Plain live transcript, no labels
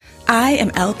I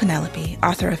am Elle Penelope,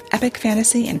 author of epic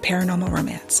fantasy and paranormal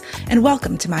romance, and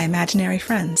welcome to My Imaginary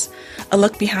Friends, a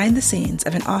look behind the scenes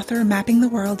of an author mapping the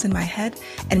worlds in my head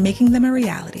and making them a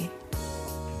reality.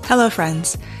 Hello,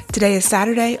 friends. Today is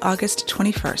Saturday, August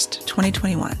 21st,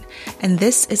 2021, and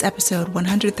this is episode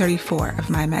 134 of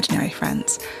My Imaginary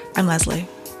Friends. I'm Leslie.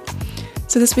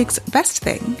 So this week's best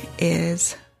thing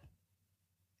is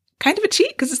kind of a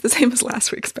cheat because it's the same as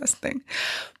last week's best thing.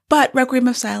 But Requiem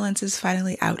of Silence is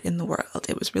finally out in the world.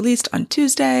 It was released on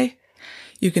Tuesday.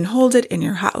 You can hold it in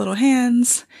your hot little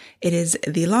hands. It is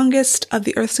the longest of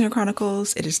the Earthsinger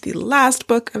Chronicles. It is the last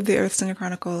book of the Earthsinger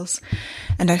Chronicles.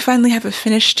 And I finally have a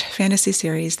finished fantasy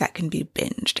series that can be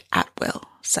binged at will.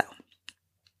 So,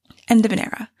 end of an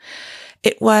era.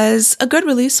 It was a good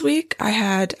release week. I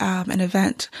had an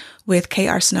event with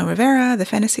K.R. Snow Rivera, the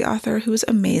fantasy author, who is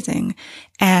amazing.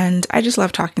 And I just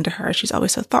love talking to her. She's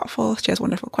always so thoughtful. She has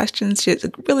wonderful questions. She has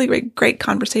a really great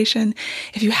conversation.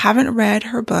 If you haven't read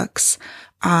her books,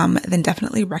 then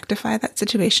definitely rectify that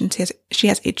situation. She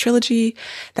has a trilogy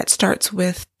that starts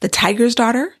with The Tiger's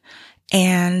Daughter,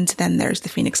 and then there's The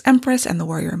Phoenix Empress and The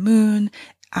Warrior Moon.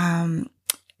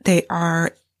 They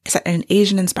are set in an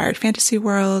Asian-inspired fantasy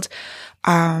world.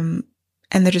 And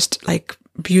they're just like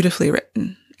beautifully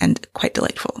written and quite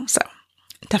delightful. So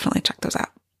definitely check those out.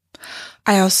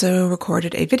 I also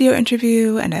recorded a video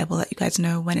interview, and I will let you guys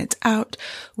know when it's out,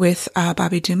 with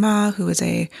Bobby Dumas, who is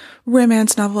a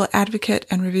romance novel advocate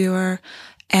and reviewer.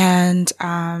 And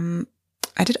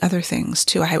I did other things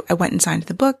too. I went and signed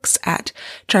the books at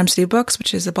Charm City Books,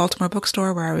 which is a Baltimore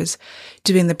bookstore where I was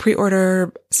doing the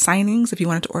pre-order signings. If you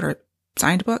wanted to order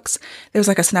signed books, there was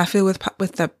like a snafu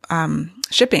with the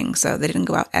shipping, so they didn't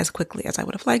go out as quickly as I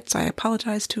would have liked. So I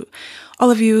apologize to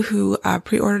all of you who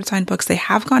pre-ordered signed books. They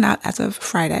have gone out as of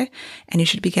Friday, and you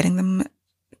should be getting them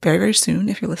very, very soon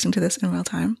if you're listening to this in real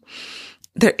time.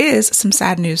 There is some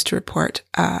sad news to report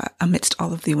amidst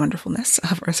all of the wonderfulness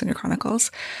of Earthsinger Chronicles.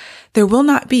 There will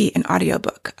not be an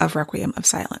audiobook of Requiem of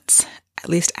Silence, at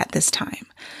least at this time.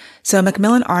 So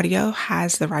Macmillan Audio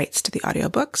has the rights to the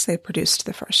audiobooks. They produced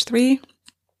the first three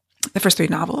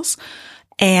novels.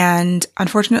 And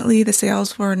unfortunately, the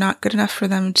sales were not good enough for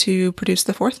them to produce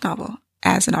the fourth novel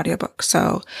as an audiobook.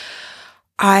 So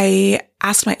I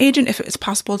asked my agent if it was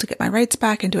possible to get my rights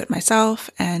back and do it myself.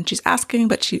 And she's asking,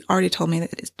 but she already told me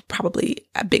that it's probably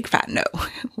a big fat no,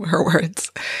 were her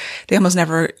words. They almost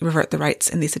never revert the rights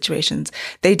in these situations.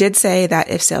 They did say that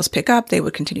if sales pick up, they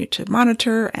would continue to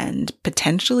monitor and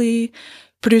potentially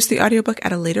produce the audiobook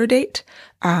at a later date.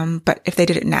 But if they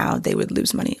did it now, they would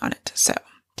lose money on it. So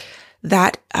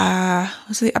that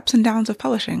was the ups and downs of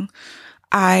publishing.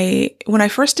 When I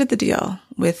first did the deal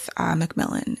with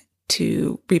Macmillan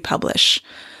to republish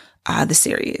the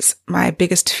series, my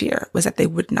biggest fear was that they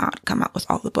would not come out with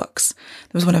all the books.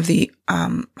 It was one of the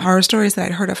horror stories that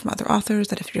I'd heard of from other authors,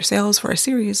 that if your sales for a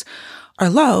series are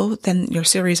low, then your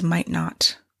series might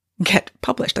not get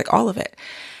published, like all of it.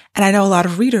 And I know a lot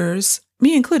of readers,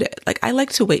 me included, like I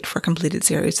like to wait for a completed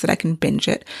series so that I can binge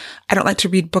it. I don't like to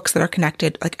read books that are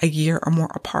connected like a year or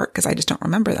more apart because I just don't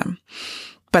remember them.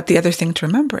 But the other thing to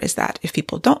remember is that if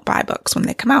people don't buy books when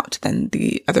they come out, then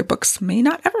the other books may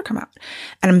not ever come out.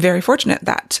 And I'm very fortunate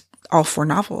that all four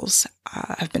novels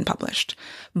have been published.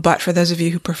 But for those of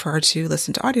you who prefer to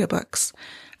listen to audiobooks,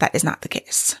 that is not the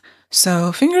case.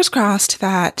 So fingers crossed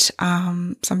that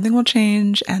something will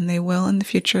change and they will in the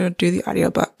future do the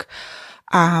audiobook.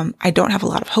 I don't have a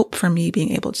lot of hope for me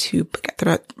being able to get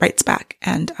the rights back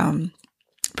and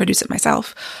produce it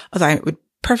myself, although I would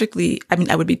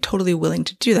be totally willing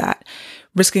to do that,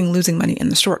 risking losing money in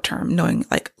the short term, knowing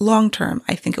like long term,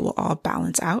 I think it will all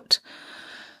balance out.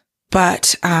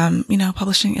 But,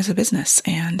 publishing is a business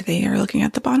and they are looking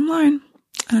at the bottom line.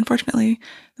 And unfortunately,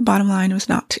 the bottom line was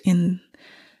not in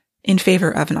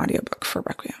favor of an audiobook for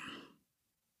Requiem.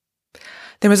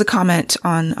 There was a comment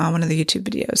on one of the YouTube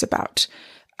videos about,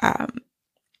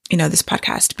 this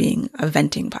podcast being a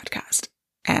venting podcast.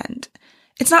 And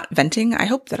it's not venting. I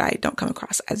hope that I don't come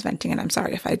across as venting, and I'm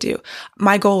sorry if I do.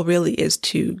 My goal really is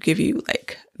to give you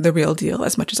like the real deal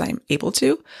as much as I'm able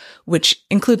to, which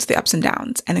includes the ups and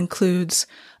downs and includes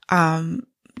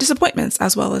disappointments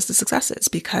as well as the successes,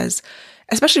 because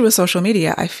especially with social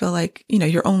media, I feel like,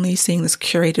 you're only seeing this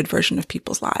curated version of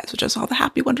people's lives, which is all the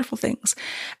happy, wonderful things.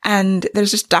 And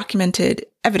there's just documented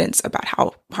evidence about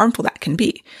how harmful that can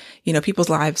be. People's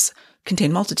lives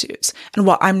contain multitudes. And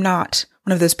while I'm not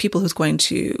one of those people who's going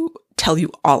to tell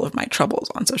you all of my troubles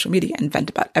on social media and vent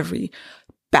about every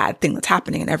bad thing that's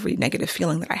happening and every negative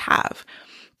feeling that I have,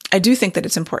 I do think that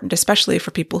it's important, especially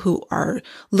for people who are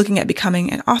looking at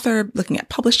becoming an author, looking at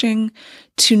publishing,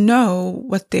 to know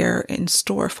what they're in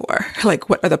store for. Like,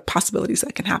 what are the possibilities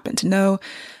that can happen, to know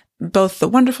both the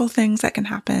wonderful things that can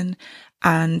happen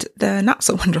and the not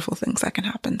so wonderful things that can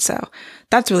happen. So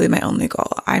that's really my only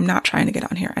goal. I'm not trying to get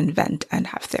on here and vent and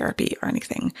have therapy or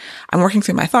anything. I'm working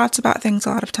through my thoughts about things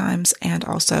a lot of times and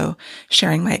also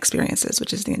sharing my experiences,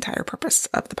 which is the entire purpose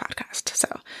of the podcast. So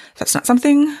if that's not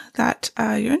something that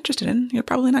you're interested in, you're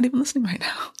probably not even listening right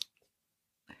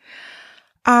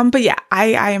now. But yeah, I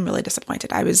am really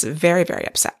disappointed. I was very, very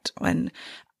upset when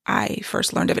I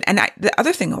first learned of it. And the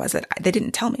other thing was that they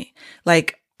didn't tell me.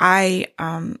 Like, I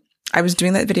was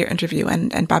doing that video interview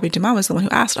and Bobby Dumas was the one who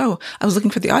asked, oh, I was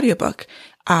looking for the audiobook.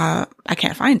 I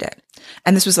can't find it.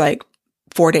 And this was like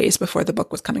 4 days before the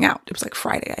book was coming out. It was like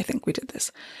Friday, I think we did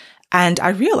this. And I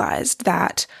realized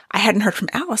that I hadn't heard from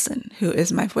Allison, who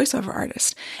is my voiceover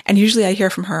artist. And usually I hear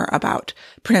from her about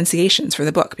pronunciations for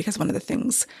the book, because one of the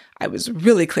things I was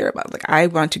really clear about, like, I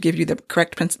want to give you the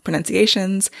correct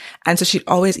pronunciations. And so she'd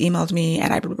always emailed me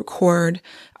and I would record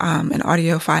an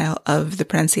audio file of the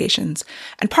pronunciations.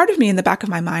 And part of me in the back of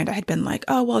my mind, I had been like,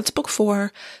 oh, well, it's book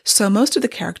 4. So most of the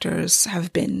characters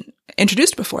have been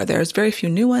introduced before. There's very few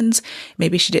new ones.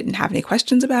 Maybe she didn't have any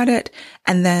questions about it.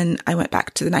 And then I went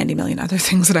back to the 90 million other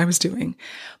things that I was doing.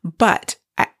 But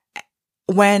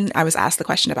when I was asked the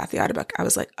question about the audiobook, I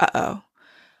was like, uh-oh.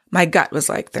 My gut was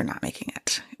like, they're not making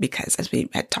it. Because as we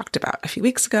had talked about a few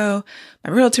weeks ago,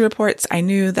 my royalty reports, I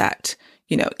knew that,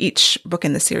 each book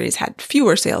in the series had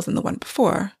fewer sales than the one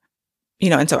before,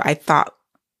 and so I thought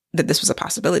that this was a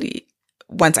possibility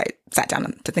once I sat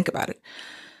down to think about it.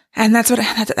 And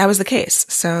that was the case.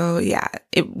 So yeah,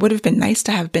 it would have been nice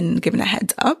to have been given a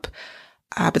heads up.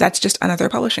 But that's just another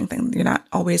publishing thing. You're not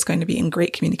always going to be in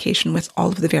great communication with all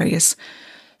of the various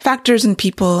factors and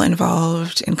people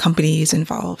involved and companies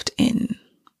involved in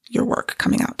your work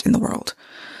coming out in the world.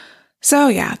 So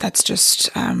yeah, that's just,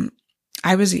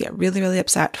 I was really, really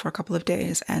upset for a couple of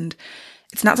days, and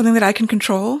it's not something that I can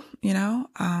control,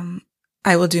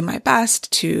 I will do my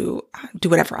best to do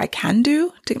whatever I can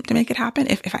do to make it happen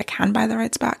if I can buy the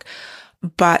rights back.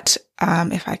 But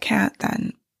if I can't,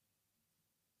 then,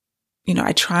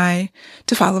 I try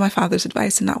to follow my father's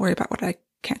advice and not worry about what I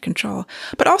can't control.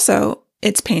 But also,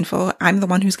 it's painful. I'm the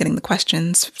one who's getting the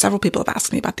questions. Several people have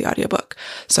asked me about the audiobook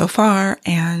so far.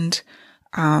 And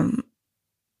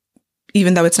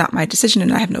even though it's not my decision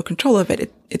and I have no control of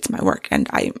it, it's my work. And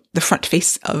I'm the front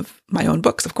face of my own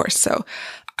books, of course. So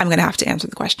I'm going to have to answer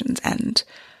the questions. And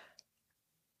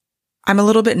I'm a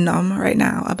little bit numb right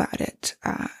now about it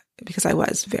because I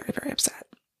was very, very upset.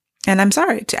 And I'm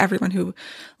sorry to everyone who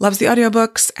loves the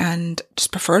audiobooks and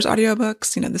just prefers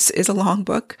audiobooks. This is a long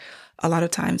book. A lot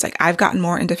of times, like, I've gotten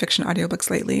more into fiction audiobooks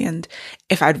lately. And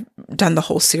if I'd done the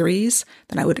whole series,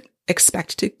 then I would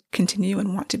expect to continue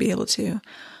and want to be able to.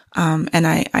 And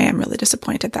I am really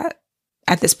disappointed that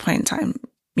at this point in time,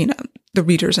 the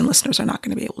readers and listeners are not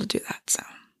going to be able to do that. So,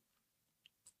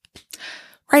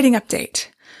 writing update.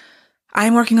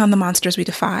 I'm working on The Monsters We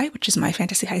Defy, which is my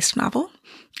fantasy heist novel,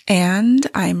 and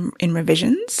I'm in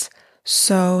revisions.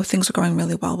 So things are going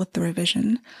really well with the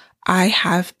revision. I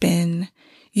have been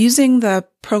using the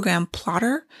program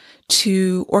Plotter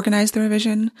to organize the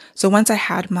revision. So once I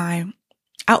had my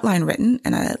outline written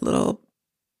and a little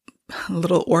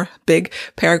or big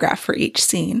paragraph for each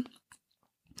scene,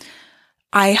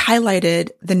 I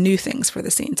highlighted the new things for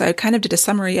the scene. So I kind of did a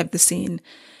summary of the scene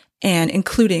and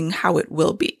including how it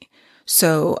will be.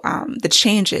 So the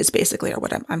changes basically are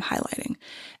what I'm highlighting.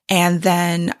 And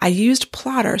then I used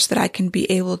Plotter so that I can be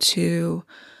able to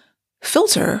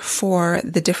filter for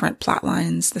the different plot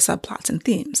lines, the subplots and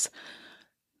themes,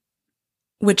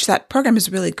 which that program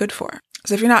is really good for.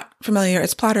 So if you're not familiar,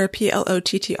 it's Plotter,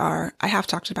 Plottr. I have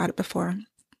talked about it before.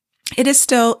 It is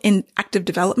still in active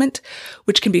development,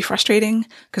 which can be frustrating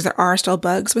because there are still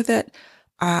bugs with it.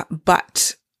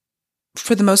 But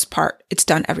for the most part, it's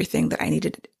done everything that I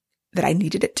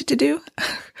needed it to do.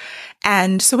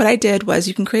 And so what I did was,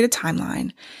 you can create a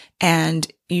timeline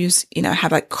and use,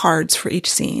 have like cards for each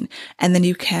scene. And then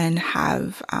you can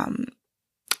have,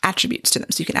 attributes to them.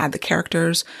 So you can add the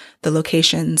characters, the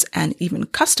locations, and even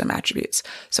custom attributes.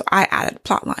 So I added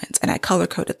plot lines and I color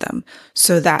coded them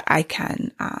so that I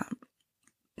can,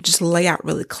 just lay out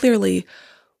really clearly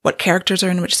what characters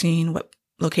are in which scene, what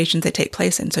locations they take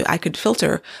place in. So I could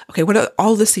filter, okay, what are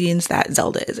all the scenes that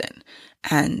Zelda is in?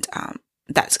 And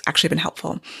that's actually been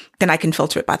helpful. Then I can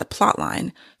filter it by the plot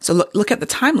line. So look at the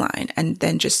timeline and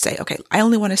then just say, okay, I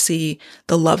only want to see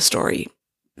the love story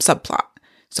subplot.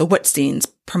 So what scenes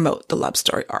promote the love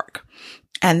story arc?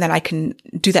 And then I can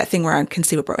do that thing where I can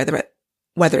see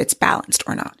whether it's balanced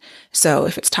or not. So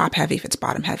if it's top heavy, if it's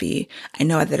bottom heavy, I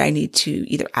know that I need to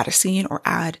either add a scene or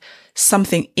add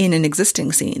something in an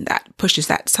existing scene that pushes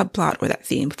that subplot or that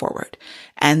theme forward.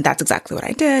 And that's exactly what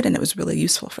I did. And it was really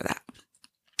useful for that.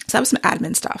 So that was some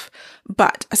admin stuff.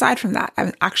 But aside from that, I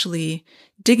was actually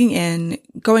digging in,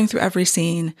 going through every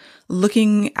scene,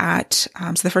 looking at,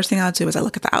 so the first thing I'll do is I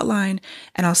look at the outline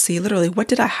and I'll see literally what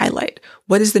did I highlight?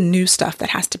 What is the new stuff that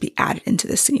has to be added into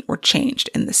the scene or changed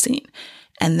in the scene?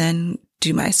 And then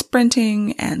do my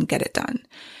sprinting and get it done.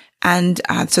 And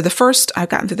so I've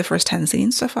gotten through the first 10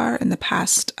 scenes so far in the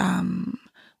past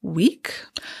week.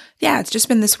 Yeah, it's just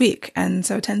been this week. And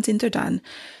so 10 scenes are done.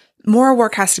 More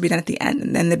work has to be done at the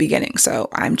end than the beginning. So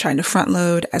I'm trying to front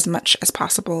load as much as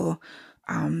possible.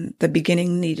 The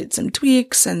beginning needed some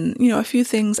tweaks and, a few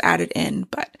things added in,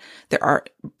 but there are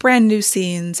brand new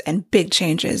scenes and big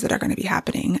changes that are going to be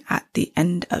happening at the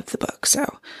end of the book.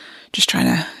 So just trying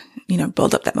to,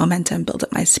 build up that momentum, build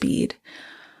up my speed.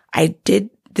 I did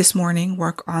this morning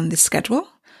work on the schedule.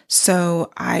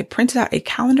 So I printed out a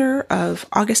calendar of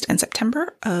August and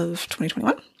September of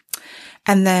 2021.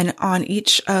 And then on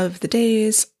each of the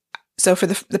days, so for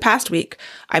the past week,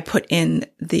 I put in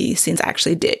the scenes I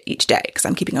actually did each day because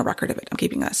I'm keeping a record of it. I'm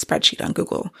keeping a spreadsheet on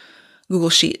Google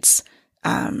Sheets,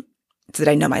 so that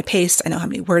I know my pace. I know how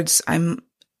many words I'm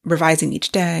revising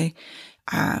each day,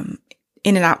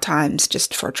 in and out times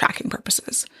just for tracking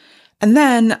purposes. And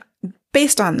then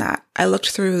based on that, I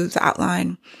looked through the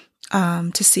outline,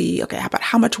 to see, okay,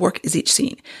 how much work is each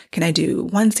scene? Can I do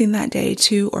one scene that day,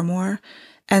 two or more?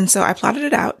 And so I plotted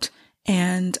it out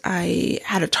and I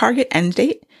had a target end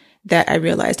date that I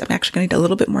realized I'm actually going to need a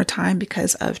little bit more time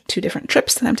because of 2 different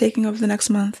trips that I'm taking over the next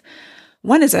month.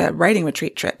 One is a writing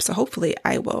retreat trip. So hopefully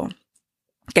I will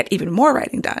get even more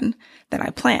writing done than I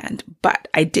planned, but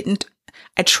I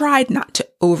tried not to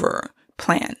over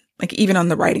plan. Like even on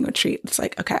the writing retreat, it's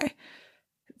like, okay,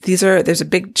 there's a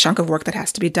big chunk of work that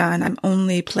has to be done. I'm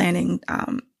only planning,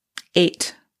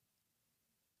 8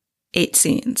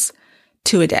 scenes,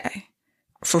 2 a day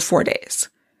for 4 days.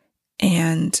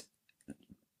 And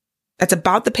that's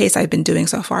about the pace I've been doing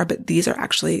so far, but these are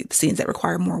actually the scenes that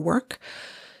require more work.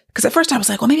 Because at first I was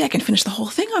like, well, maybe I can finish the whole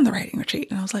thing on the writing retreat.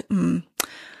 And I was like,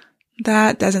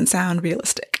 that doesn't sound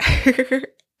realistic.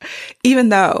 Even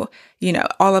though,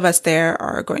 all of us there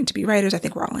are going to be writers. I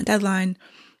think we're all on deadline,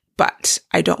 but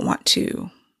I don't want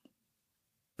to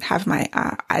have my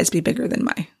eyes be bigger than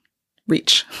my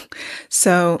reach.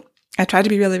 So I tried to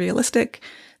be really realistic.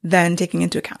 Then taking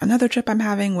into account another trip I'm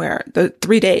having where the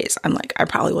 3 days, I'm like, I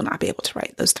probably will not be able to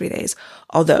write those 3 days.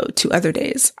 Although 2 other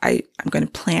days, I'm going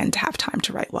to plan to have time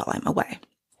to write while I'm away.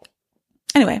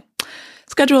 Anyway,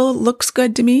 schedule looks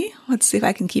good to me. Let's see if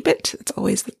I can keep it. It's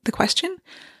always the question.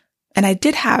 And I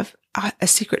did have a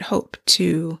secret hope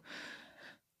to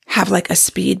have like a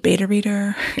speed beta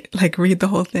reader, like read the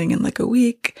whole thing in like a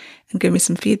week and give me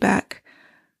some feedback.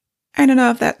 I don't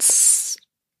know if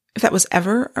that was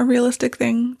ever a realistic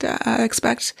thing to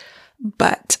expect,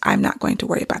 but I'm not going to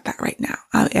worry about that right now.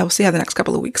 I'll see how the next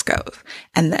couple of weeks go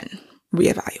and then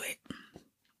reevaluate.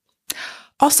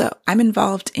 Also, I'm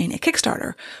involved in a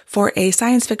Kickstarter for a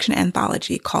science fiction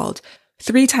anthology called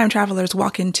 3 Time Travelers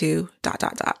Walk Into ...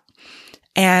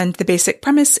 And the basic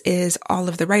premise is all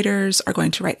of the writers are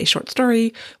going to write a short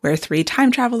story where 3 time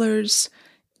travelers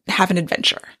have an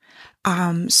adventure.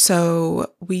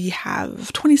 So we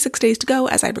have 26 days to go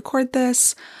as I record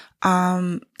this.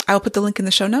 I will put the link in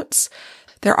the show notes.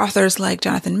 There are authors like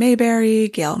Jonathan Mayberry,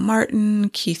 Gail Martin,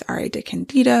 Keith R.A.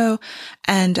 DeCandido,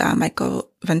 and Michael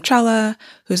Ventrella,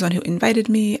 who's the one who invited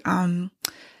me.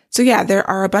 So yeah, there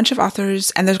are a bunch of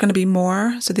authors and there's going to be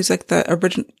more. So there's like the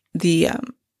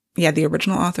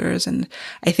original authors. And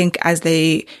I think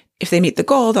if they meet the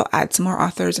goal, they'll add some more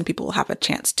authors and people will have a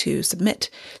chance to submit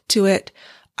to it.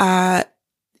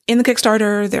 In the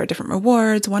Kickstarter, there are different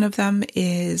rewards. One of them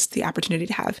is the opportunity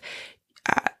to have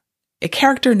a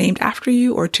character named after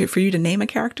you or for you to name a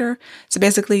character. So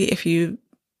basically, if you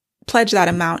pledge that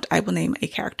amount, I will name a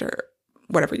character,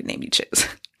 whatever name you choose.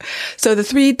 So the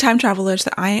 3 time travelers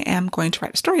that I am going to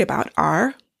write a story about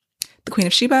are the Queen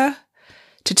of Sheba,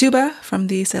 Tituba from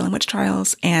the Salem Witch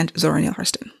Trials, and Zora Neale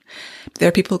Hurston.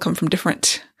 They're people who come from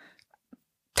different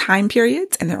time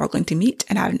periods, and they're all going to meet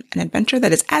and have an adventure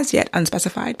that is as yet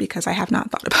unspecified because I have not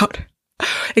thought about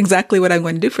exactly what I'm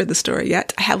going to do for the story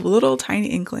yet. I have little tiny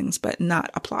inklings, but not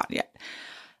a plot yet.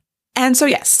 And so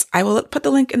yes, I will put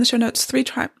the link in the show notes. 3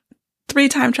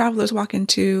 time travelers walk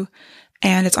into,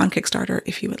 and it's on Kickstarter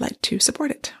if you would like to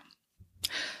support it.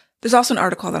 There's also an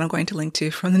article that I'm going to link to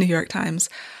from the New York Times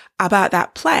about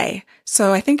that play.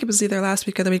 So I think it was either last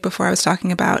week or the week before I was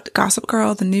talking about Gossip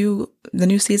Girl, the new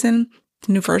season,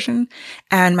 the new version.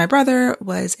 And my brother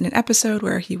was in an episode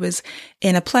where he was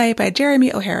in a play by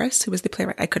Jeremy O. Harris, who was the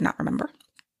playwright I could not remember.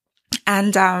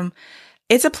 And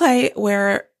it's a play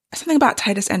where something about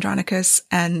Titus Andronicus,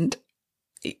 and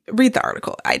read the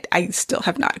article. I still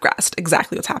have not grasped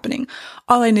exactly what's happening.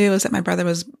 All I knew is that my brother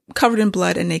was covered in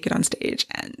blood and naked on stage,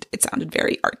 and it sounded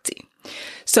very artsy.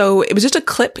 So it was just a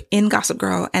clip in Gossip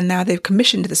Girl, and now they've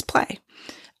commissioned this play.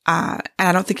 And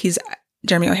I don't think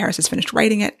Jeremy O. Harris has finished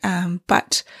writing it,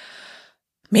 but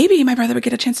maybe my brother would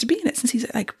get a chance to be in it since he's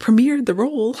like premiered the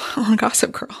role on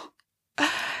Gossip Girl.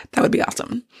 That would be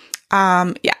awesome.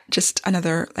 Yeah, just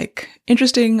another like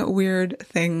interesting, weird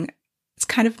thing. It's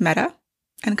kind of meta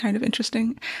and kind of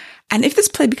interesting. And if this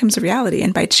play becomes a reality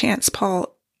and by chance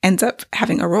Paul ends up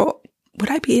having a role,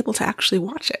 would I be able to actually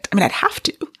watch it? I mean, I'd have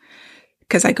to,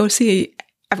 because I've gone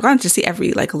to see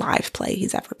every like live play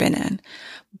he's ever been in,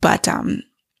 but I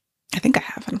think I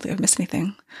have. I don't think I've missed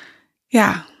anything.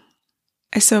 Yeah.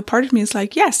 So part of me is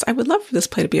like, yes, I would love for this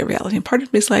play to be a reality. And part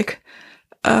of me is like,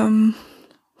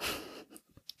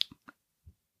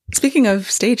 speaking of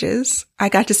stages, I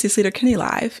got to see Sleater-Kinney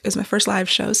live. It was my first live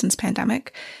show since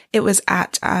pandemic. It was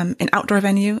at an outdoor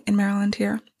venue in Maryland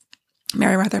here,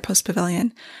 Merriweather Post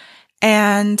Pavilion.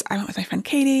 And I went with my friend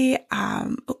Katie.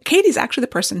 Katie's actually the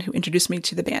person who introduced me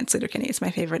to the band Sleater-Kinney. It's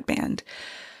my favorite band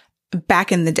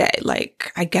back in the day.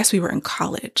 Like, I guess we were in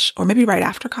college or maybe right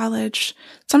after college,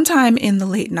 sometime in the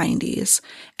late 90s.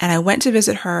 And I went to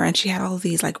visit her and she had all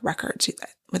these like records.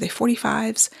 Were they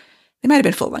 45s? They might have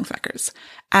been full-length records.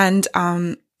 And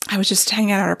I was just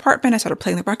hanging out at her apartment. I started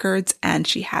playing the records, and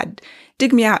she had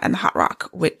Dig Me Out and The Hot Rock,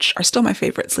 which are still my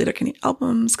favorite Sleater-Kinney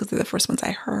albums because they're the first ones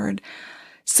I heard.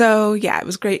 So yeah, it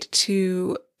was great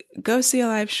to go see a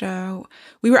live show.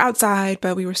 We were outside,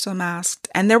 but we were still masked.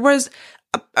 And there was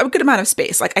a good amount of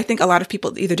space. Like, I think a lot of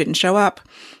people either didn't show up.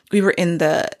 We were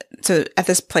so at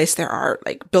this place, there are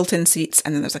like built-in seats,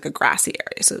 and then there's like a grassy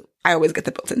area. So I always get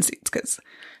the built-in seats because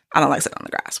I don't like sitting on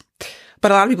the grass.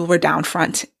 But a lot of people were down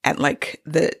front at like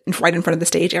right in front of the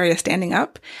stage area standing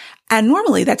up. And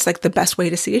normally that's like the best way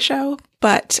to see a show,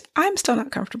 but I'm still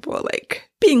not comfortable like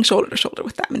being shoulder to shoulder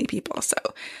with that many people. So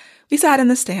we sat in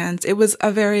the stands. It was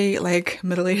a very like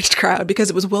middle-aged crowd because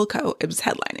it was Wilco. It was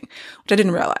headlining, which I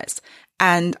didn't realize.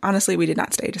 And honestly, we did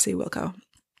not stay to see Wilco.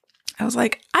 I was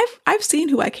like, I've seen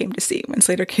who I came to see when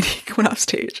Sleater-Kinney went off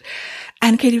stage.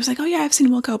 And Katie was like, oh yeah, I've seen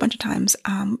Wilco a bunch of times.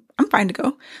 I'm fine to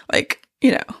go. Like,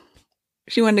 you know,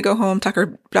 she wanted to go home, tuck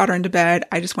her daughter into bed.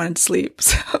 I just wanted to sleep.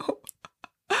 So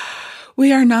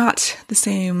we are not the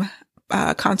same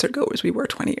concert goers we were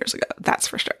 20 years ago. That's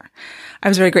for sure. I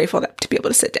was very grateful to be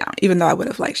able to sit down, even though I would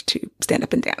have liked to stand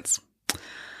up and dance.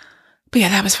 But yeah,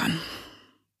 that was fun.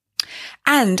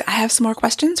 And I have some more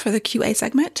questions for the QA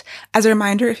segment. As a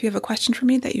reminder, if you have a question for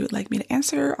me that you would like me to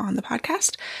answer on the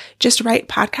podcast, just write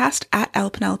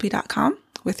podcast@lpenelope.com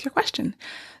with your question.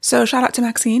 So shout out to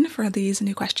Maxine for these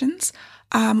new questions.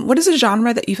 What is a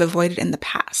genre that you've avoided in the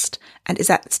past? And is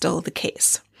that still the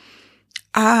case?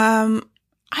 I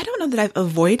don't know that I've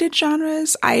avoided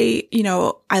genres. I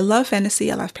love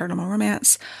fantasy. I love paranormal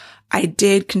romance. I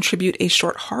did contribute a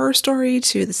short horror story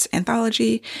to this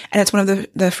anthology, and it's one of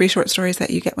the free short stories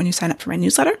that you get when you sign up for my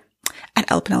newsletter at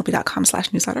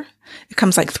lpenelope.com/newsletter. It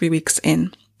comes like 3 weeks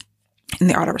in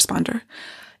the autoresponder.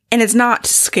 And it's not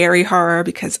scary horror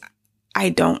because I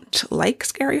don't like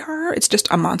scary horror. It's just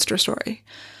a monster story.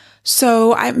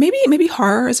 So maybe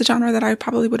horror is a genre that I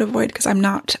probably would avoid because I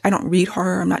don't read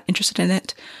horror. I'm not interested in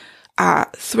it.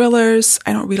 Thrillers.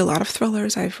 I don't read a lot of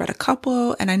thrillers. I've read a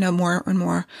couple, and I know more and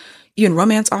more even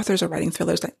romance authors are writing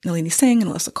thrillers like Nalini Singh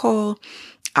and Alyssa Cole,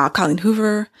 Colleen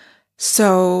Hoover.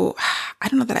 So I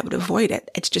don't know that I would avoid it.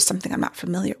 It's just something I'm not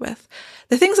familiar with.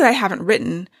 The things that I haven't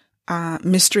written,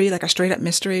 mystery, like a straight up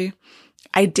mystery.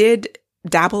 I did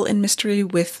dabble in mystery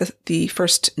with the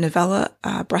first novella,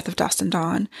 Breath of Dust and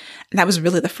Dawn. And that was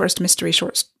really the first mystery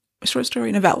short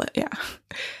story novella. Yeah.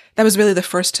 That was really the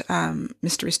first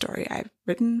mystery story I've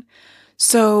written.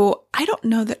 So I don't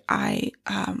know that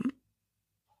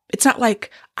it's not like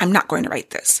I'm not going to write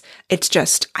this. It's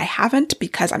just I haven't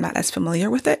because I'm not as familiar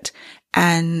with it,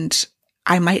 and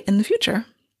I might in the future.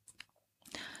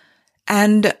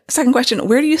 And second question,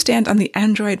 where do you stand on the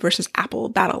Android versus Apple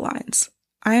battle lines?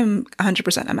 I am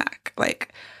 100% a Mac,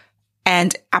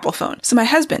 and Apple phone. So my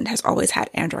husband has always had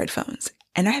Android phones,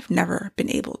 and I have never been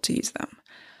able to use them.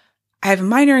 I have a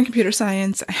minor in computer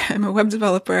science. I'm a web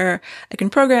developer. I can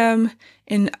program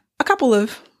in a couple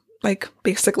of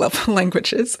basic level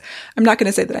languages. I'm not going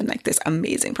to say that I'm like this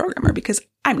amazing programmer because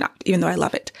I'm not, even though I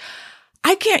love it.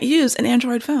 I can't use an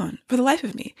Android phone for the life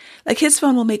of me. Like his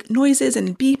phone will make noises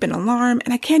and beep and alarm,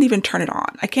 and I can't even turn it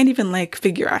on. I can't even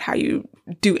figure out how you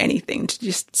do anything to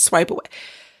just swipe away.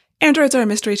 Androids are a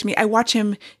mystery to me. I watch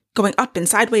him going up and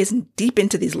sideways and deep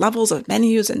into these levels of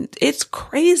menus, and it's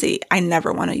crazy. I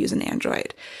never want to use an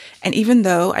Android. And even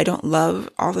though I don't love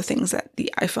all the things that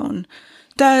the iPhone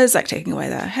does, like taking away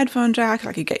the headphone jack,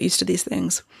 you get used to these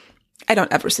things, I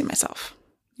don't ever see myself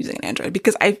using an Android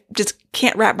because I just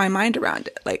can't wrap my mind around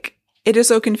it. It is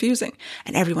so confusing,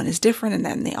 and everyone is different, and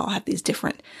then they all have these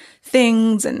different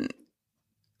things, and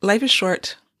life is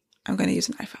short. I'm going to use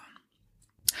an iPhone.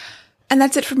 And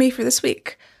that's it for me for this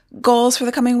week. Goals for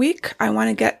the coming week. I want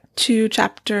to get to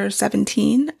chapter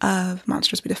 17 of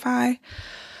Monsters We Defy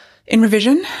in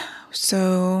revision.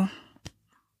 So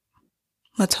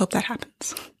let's hope that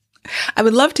happens. I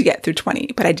would love to get through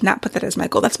 20, but I did not put that as my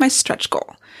goal. That's my stretch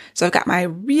goal. So I've got my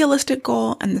realistic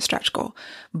goal and the stretch goal.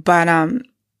 But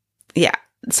yeah,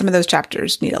 some of those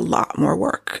chapters need a lot more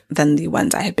work than the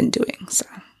ones I have been doing. So,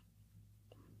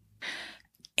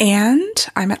 and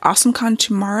I'm at AwesomeCon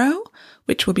tomorrow,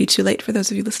 which will be too late for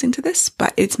those of you listening to this,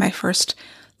 but it's my first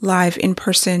live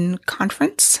in-person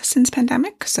conference since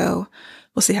pandemic. So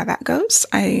we'll see how that goes.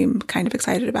 I'm kind of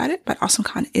excited about it, but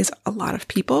AwesomeCon is a lot of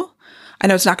people. I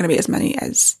know it's not going to be as many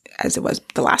as it was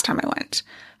the last time I went.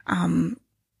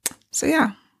 So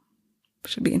yeah,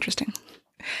 should be interesting.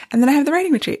 And then I have the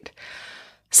writing retreat.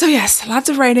 So yes, lots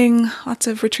of writing, lots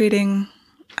of retreating.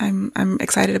 I'm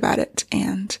excited about it.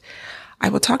 And I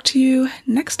will talk to you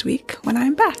next week when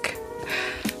I'm back.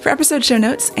 For episode show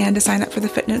notes and to sign up for the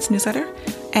Footnotes newsletter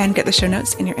and get the show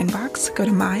notes in your inbox, go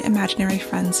to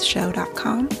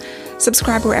myimaginaryfriendshow.com.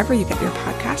 Subscribe wherever you get your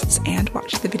podcasts and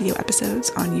watch the video episodes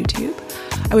on YouTube.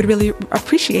 I would really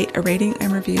appreciate a rating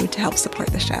and review to help support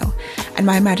the show. And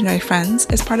My Imaginary Friends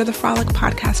is part of the Frolic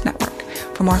Podcast Network.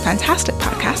 For more fantastic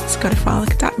podcasts, go to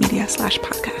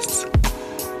frolic.media/podcasts.